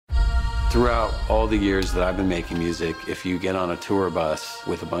Throughout all the years that I've been making music, if you get on a tour bus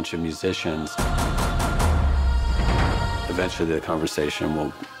with a bunch of musicians, eventually the conversation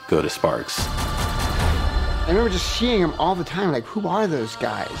will go to Sparks. I remember just seeing them all the time, like, who are those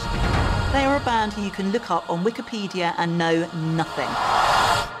guys? They are a band who you can look up on Wikipedia and know nothing.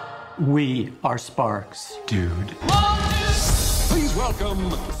 We are Sparks. Dude. Please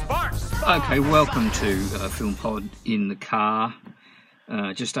welcome Sparks! Okay, welcome to Film Pod in the Car.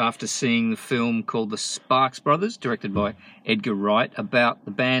 Just after seeing the film called The Sparks Brothers, directed by Edgar Wright, about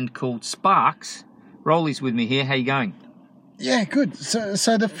the band called Sparks. Rolly's with me here. How you going? Yeah, good.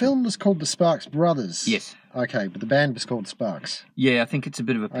 So the film was called The Sparks Brothers? Yes. Okay, but the band was called Sparks? Yeah, I think it's a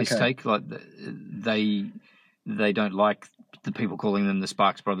bit of a piss take. Like they don't like the people calling them the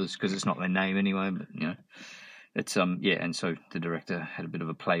Sparks Brothers because it's not their name anyway, but, you know, it's, and so the director had a bit of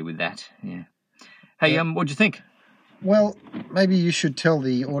a play with that, yeah. Hey, what'd you think? Well, maybe you should tell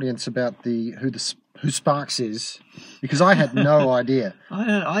the audience about who Sparks is, because I had no idea.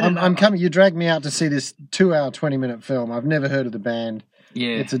 I don't know. I'm coming. You dragged me out to see this 2-hour, 20-minute film. I've never heard of the band.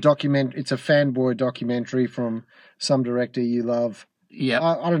 Yeah, it's a fanboy documentary from some director you love. Yeah,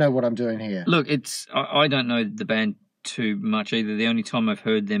 I don't know what I'm doing here. Look, I don't know the band too much either. The only time I've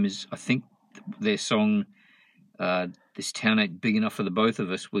heard them is, I think, their song "This Town Ain't Big Enough for the Both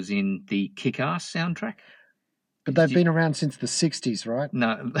of Us" was in the Kick-Ass soundtrack. But they've been around since the 60s, right?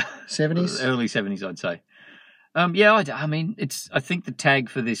 No. 70s? Early 70s, I'd say. I mean, I think the tag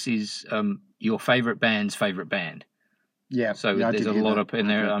for this is your favourite band's favourite band. Yeah. So there's a lot up in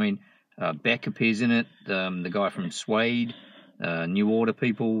there. I mean, Beck appears in it, the guy from Suede, New Order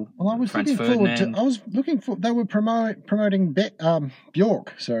people, well, I was Franz looking Ferdinand. They were promoting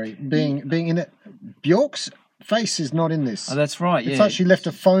Bjork, being in it. Bjork's face is not in this. Oh, that's right, yeah. It's like she left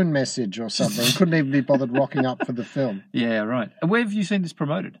a phone message or something. Couldn't even be bothered rocking up for the film. Yeah, right. And where have you seen this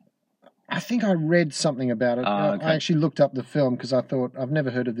promoted? I think I read something about it. Okay. I actually looked up the film because I thought, I've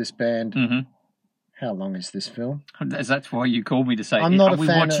never heard of this band. Mm-hmm. How long is this film? That's why you called me to say, I'm not are we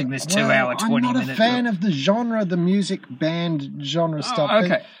watching this 2-hour, 20-minute? I'm not a fan of the genre, the music band genre stuff.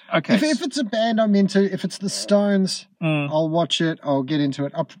 Okay. If it's a band I'm into, if it's the Stones, I'll watch it. I'll get into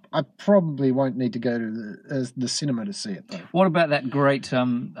it. I probably won't need to go to the cinema to see it, though. What about that great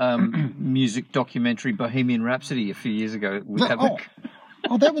music documentary, Bohemian Rhapsody, a few years ago?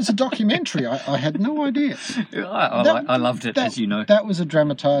 Oh, that was a documentary. I had no idea. I loved it, as you know. That was a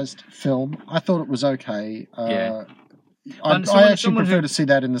dramatised film. I thought it was okay. Yeah. I actually prefer to see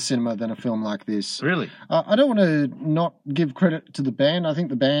that in the cinema than a film like this. Really? I don't want to not give credit to the band. I think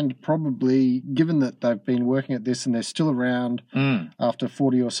the band probably, given that they've been working at this and they're still around after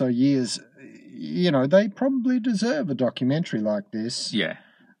 40 or so years, you know, they probably deserve a documentary like this. Yeah.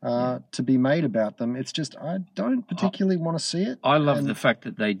 To be made about them. It's just, I don't particularly want to see it. I love the fact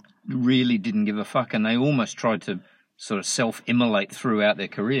that they really didn't give a fuck, and they almost tried to sort of self-immolate throughout their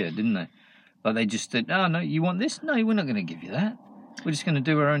career, didn't they? Like they just said, "Oh, no, you want this? No, we're not going to give you that. We're just going to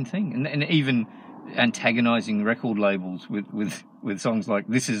do our own thing." And even antagonising record labels with songs like,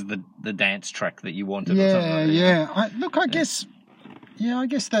 "This is the dance track that you wanted." Yeah, or something like that. Yeah. I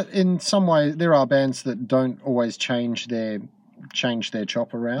guess that in some way there are bands that don't always change their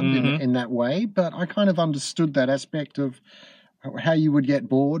chop around in that way, but I kind of understood that aspect of how you would get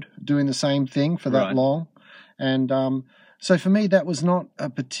bored doing the same thing for that long. And so for me, that was not a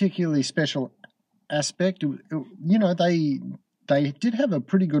particularly special aspect. You know, they did have a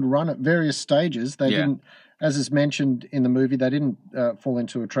pretty good run at various stages. They didn't, as is mentioned in the movie, they didn't fall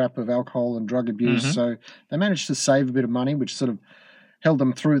into a trap of alcohol and drug abuse. So they managed to save a bit of money, which sort of held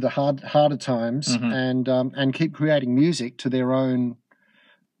them through the harder times, and keep creating music to their own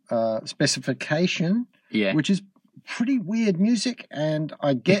specification, which is pretty weird music. And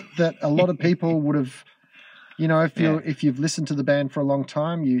I get that a lot of people would have, you know, if you've listened to the band for a long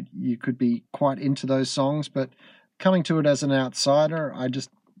time, you could be quite into those songs. But coming to it as an outsider, I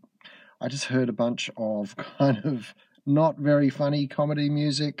just heard a bunch of kind of not very funny comedy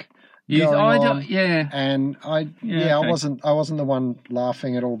music. I wasn't the one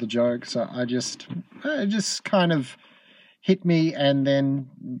laughing at all the jokes. It just kind of hit me and then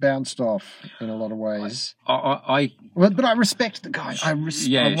bounced off in a lot of ways. But I respect the guy. I want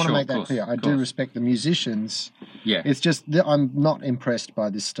to make that clear. I do respect the musicians. Yeah, it's just that I'm not impressed by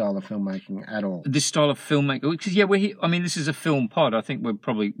this style of filmmaking at all. This style of filmmaking, because I mean, this is a film pod. I think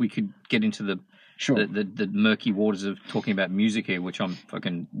we could get into the murky waters of talking about music here, which I'm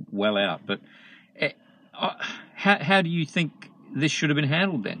fucking well out. But how do you think this should have been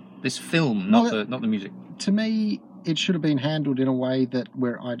handled then? This film, not the music. To me, it should have been handled in a way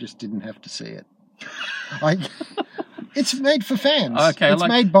where I just didn't have to see it. It's made for fans. Okay, it's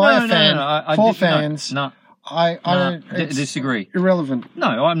made by a fan for did- fans. No, It's disagree. Irrelevant. No,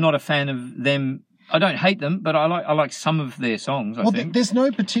 I'm not a fan of them. I don't hate them, but I like some of their songs. I think. There's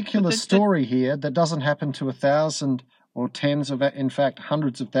no particular story here that doesn't happen to 1,000 or tens of, in fact,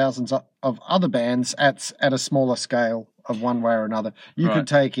 hundreds of thousands of other bands at a smaller scale of one way or another. You could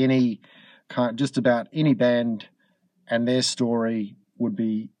take just about any band, and their story would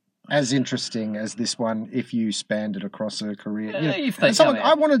be as interesting as this one if you spanned it across a career. If they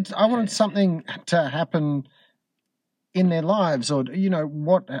I wanted something to happen in their lives, or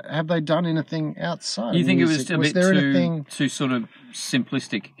what have they done anything outside? You think music? it was a bit too sort of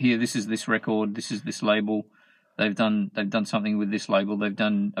simplistic? Here, this is this record, this is this label. They've done something with this label. They've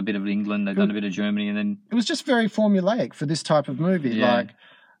done a bit of England. They've done a bit of Germany, and then it was just very formulaic for this type of movie. Yeah.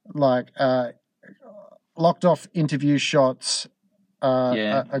 Like locked off interview shots.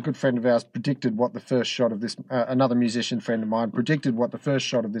 A good friend of ours predicted what the first shot of this. Another musician friend of mine predicted what the first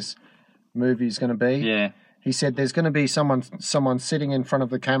shot of this movie is going to be. Yeah. He said there's going to be someone sitting in front of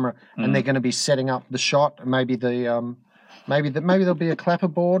the camera, and they're going to be setting up the shot. Maybe maybe there'll be a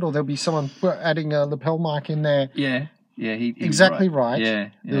clapperboard, or there'll be someone adding a lapel mic in there. Yeah. He exactly right. Yeah.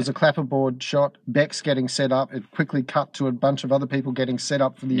 There was a clapperboard shot. Beck's getting set up. It quickly cut to a bunch of other people getting set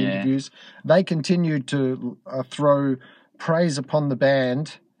up for the interviews. They continued to throw praise upon the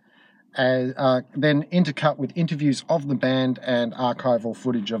band, and then intercut with interviews of the band and archival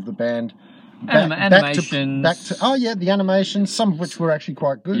footage of the band. Animations. The animations, some of which were actually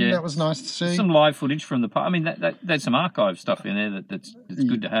quite good. Yeah. That was nice to see. Some live footage from the park. I mean, there's some archive stuff in there that's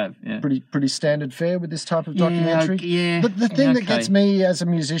good to have. Yeah. Pretty standard fare with this type of documentary. Yeah. But the thing that gets me as a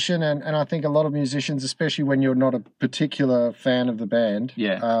musician, and I think a lot of musicians, especially when you're not a particular fan of the band,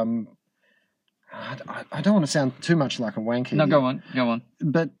 I don't want to sound too much like a wanker. No, go on.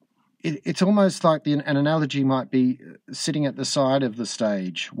 But it's almost like an analogy might be sitting at the side of the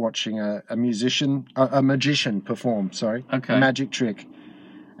stage watching a magician perform. A magic trick,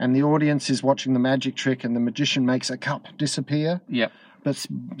 and the audience is watching the magic trick, and the magician makes a cup disappear. Yeah. But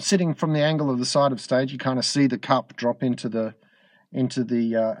sitting from the angle of the side of stage, you kind of see the cup drop into the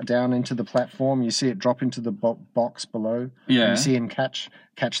down into the platform. You see it drop into the box below. Yeah. You see him catch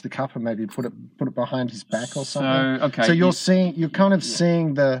the cup and maybe put it behind his back or something. So you're seeing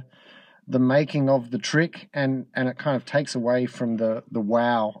the making of the trick, and it kind of takes away from the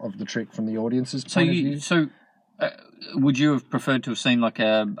wow of the trick from the audience's point of view. So would you have preferred to have seen like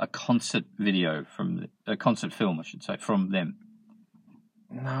a concert video a concert film, I should say, from them?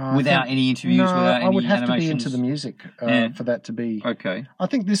 No, without any interviews, without any I would have animations? to be into the music for that to be. Okay. I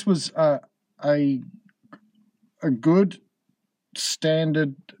think this was a good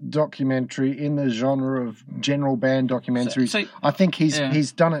standard documentary in the genre of general band documentaries. I think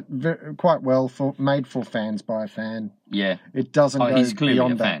he's done it quite well made for fans by a fan. Yeah, it doesn't go he's clearly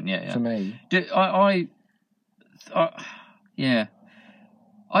beyond a fan. that for me.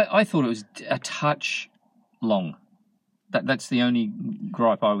 I thought it was a touch long. That's the only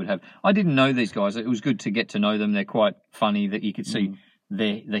gripe I would have. I didn't know these guys. It was good to get to know them. They're quite funny. That you could see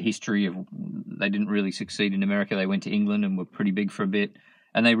the history of. They didn't really succeed in America. They went to England and were pretty big for a bit,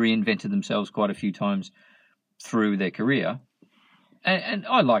 and they reinvented themselves quite a few times through their career. And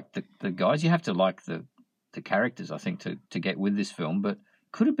I like the guys. You have to like the characters, I think, to get with this film, but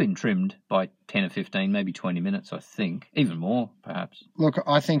could have been trimmed by 10 or 15, maybe 20 minutes, I think. Even more, perhaps. Look,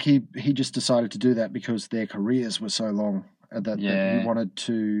 I think he just decided to do that because their careers were so long that he wanted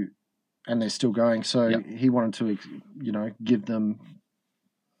to, and they're still going, so he wanted to, give them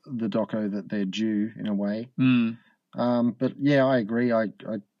the doco that they're due in a way. But yeah, I agree. I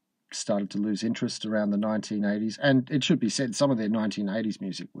started to lose interest around the 1980s, and it should be said, some of their 1980s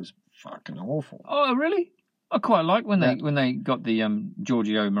music was fucking awful. Oh, really? I quite like when they got the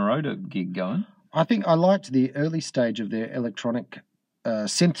Giorgio Moroder gig going. I think I liked the early stage of their electronic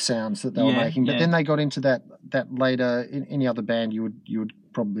synth sounds that they were making, but then they got into that later. In any other band, you would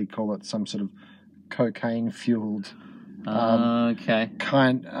probably call it some sort of cocaine fueled.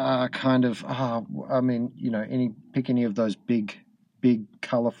 Kind of. I mean, pick any of those big,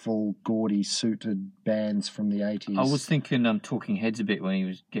 colourful, gaudy, suited bands from the 80s. I was thinking Talking Heads a bit when he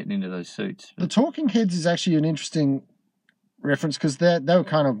was getting into those suits. The Talking Heads is actually an interesting reference because they were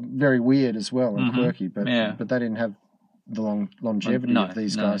kind of very weird as well and quirky, but they didn't have the longevity of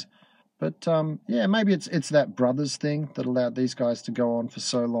these guys. But maybe it's that brothers thing that allowed these guys to go on for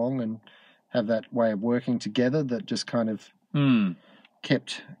so long and have that way of working together that just kind of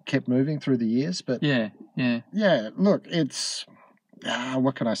kept moving through the years. But look, it's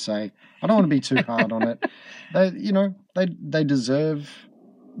what can I say? I don't want to be too hard on it. They deserve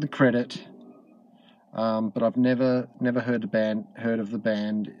the credit. but I've never heard of the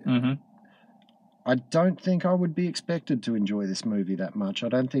band. Mm-hmm. I don't think I would be expected to enjoy this movie that much. I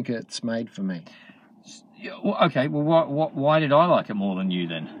don't think it's made for me. Yeah, well, okay, well, why did I like it more than you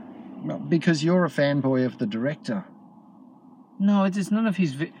then? Well, because you're a fanboy of the director. No, it's none of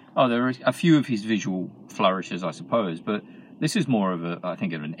his... there are a few of his visual flourishes, I suppose, but this is more of I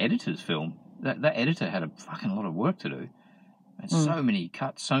think, of an editor's film. That editor had a fucking lot of work to do. And so many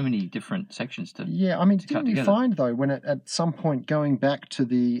cuts, so many different sections to Yeah, I mean, to cut didn't you together. find, though, when at some point going back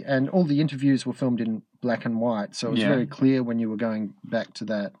to and all the interviews were filmed in black and white, so it was Yeah. very clear when you were going back to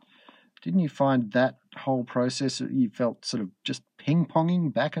that. Didn't you find that whole process, you felt sort of just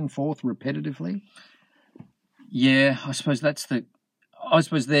ping-ponging back and forth repetitively? Yeah, I suppose that's the... I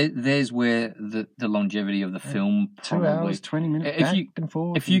suppose there's where the longevity of the film 2 probably... hours, 20 minutes, If back you- and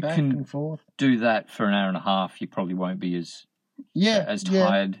forth, if you and back can- and forth. do that for an hour and a half, you probably won't be as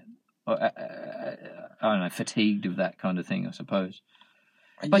tired, or, I don't know, fatigued of that kind of thing, I suppose.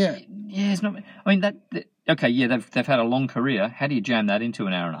 But yeah. it's not. I mean okay, yeah, they've had a long career. How do you jam that into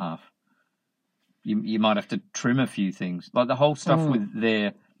an hour and a half? You might have to trim a few things, like the whole stuff with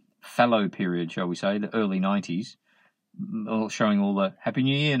their fallow period, shall we say, the early 90s, showing all the Happy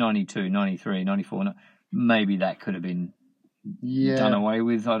New Year 92, 93, 94. Maybe that could have been done away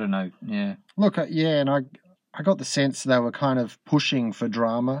with. I don't know. Yeah. Look, and I got the sense they were kind of pushing for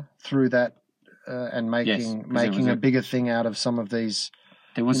drama through that and making a bigger thing out of some of these.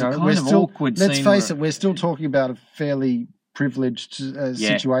 There was you know, a kind of awkward Let's scene. face it, we're still talking about a fairly privileged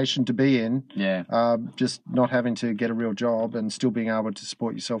situation to be in. Yeah. Just not having to get a real job and still being able to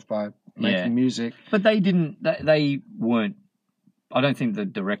support yourself by making music. But they didn't. They weren't. I don't think the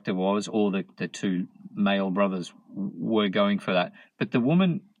director was, or the two male brothers were going for that. But the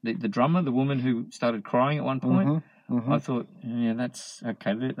woman, the drummer, the woman who started crying at one point, I thought, yeah, that's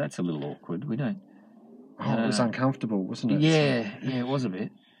okay. That's a little awkward. We don't. Oh, it was uncomfortable, wasn't it? Yeah, it was a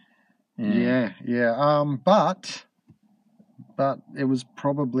bit. Yeah. But it was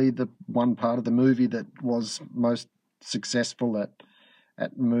probably the one part of the movie that was most successful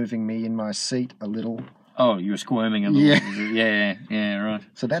at moving me in my seat a little. Oh, you were squirming a little. Yeah, right.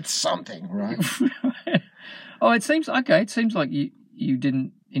 So that's something, right? Oh, it seems okay. It seems like you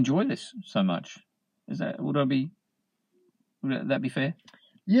didn't enjoy this so much. Would that be fair?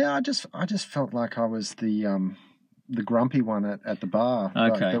 Yeah, I just felt like I was the grumpy one at the bar,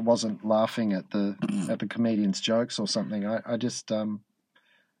 like, Okay. that wasn't laughing at the comedian's jokes or something. I just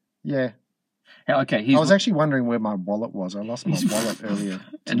yeah. Okay, I was actually wondering where my wallet was. I lost my wallet earlier.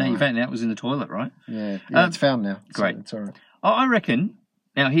 and now you tonight. found out it was in the toilet, right? Yeah, it's found now. So Great. it's all right. I reckon.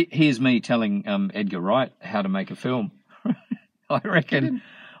 Now here's me telling Edgar Wright how to make a film. I reckon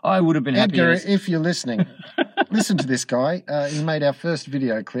I would have been happy. Edgar, if you're listening, listen to this guy. He made our first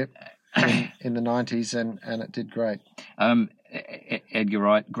video clip in the 90s, and it did great. Edgar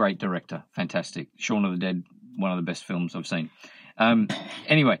Wright, great director, fantastic. Shaun of the Dead, one of the best films I've seen.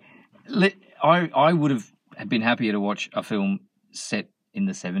 Anyway, I would have been happier to watch a film set in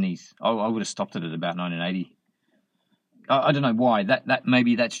the 70s. I would have stopped it at about 1980. I don't know why. That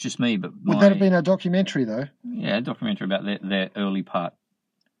maybe that's just me, but Would that have been a documentary, though? Yeah, a documentary about their early part.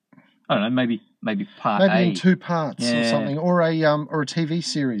 I don't know, maybe part Maybe A. in 2 parts or Yeah. something, or a TV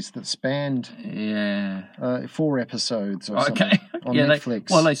series that spanned Yeah. 4 episodes or something Okay. on Yeah,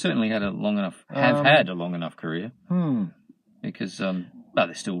 Netflix. they certainly had had a long enough career because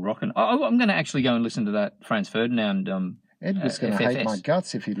they're still rocking. I'm going to actually go and listen to that Franz Ferdinand. Edgar's going to hate my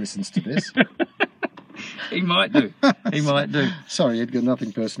guts if he listens to this. He might do. He might do. Sorry, Edgar,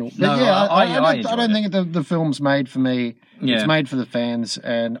 nothing personal. But No, yeah, I I enjoyed don't it. think the film's made for me. Yeah. It's made for the fans,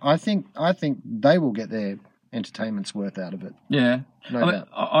 and I think they will get their entertainment's worth out of it. Yeah. No doubt.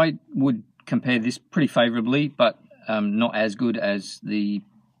 I would compare this pretty favourably, but not as good as the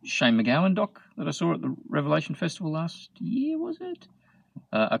Shane McGowan doc that I saw at the Revelation Festival last year, was it?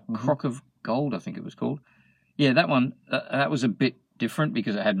 A Crock of Gold, I think it was called. Yeah, that one, that was a bit different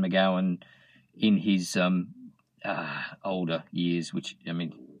because it had McGowan in his older years, which, I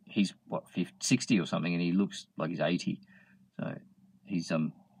mean, he's, 60 or something, and he looks like he's 80. So he's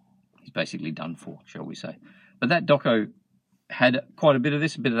basically done for, shall we say. But that doco had quite a bit of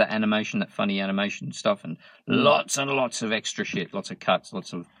this, a bit of that animation, that funny animation stuff, and lots of extra shit, lots of cuts,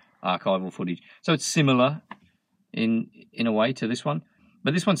 lots of archival footage. So it's similar in a way to this one.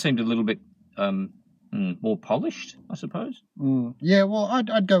 But this one seemed a little bit more polished, I suppose. Yeah, well,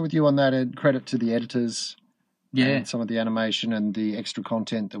 I'd go with you on that, and credit to the editors. Yeah. And some of the animation and the extra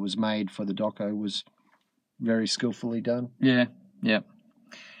content that was made for the doco was very skillfully done. Yeah.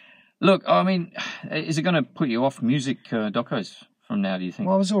 Look, I mean, is it going to put you off music docos from now, do you think?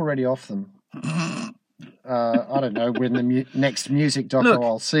 Well, I was already off them. I don't know when the next music doco Look,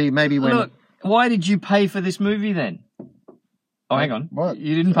 I'll see. Maybe when. Look, why did you pay for this movie then? Oh, hang on. What?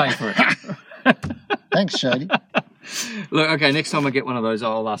 You didn't pay for it. Thanks, Shady. Look, okay, next time I get one of those,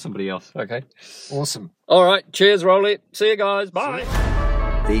 I'll ask somebody else. Okay. Awesome. All right. Cheers, roll it. See you guys. Bye.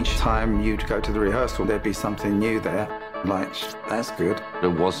 Each time you'd go to the rehearsal, there'd be something new there. Like, that's good. It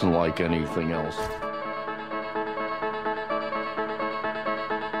wasn't like anything else.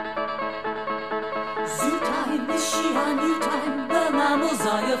 Zoo time, is she a new time? The mammals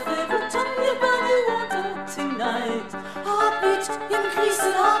are your favorite time. You barely water tonight. Heartbeat, increase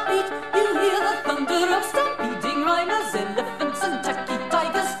in heartbeat. You hear the thunder of stampeding rhinos, elephants.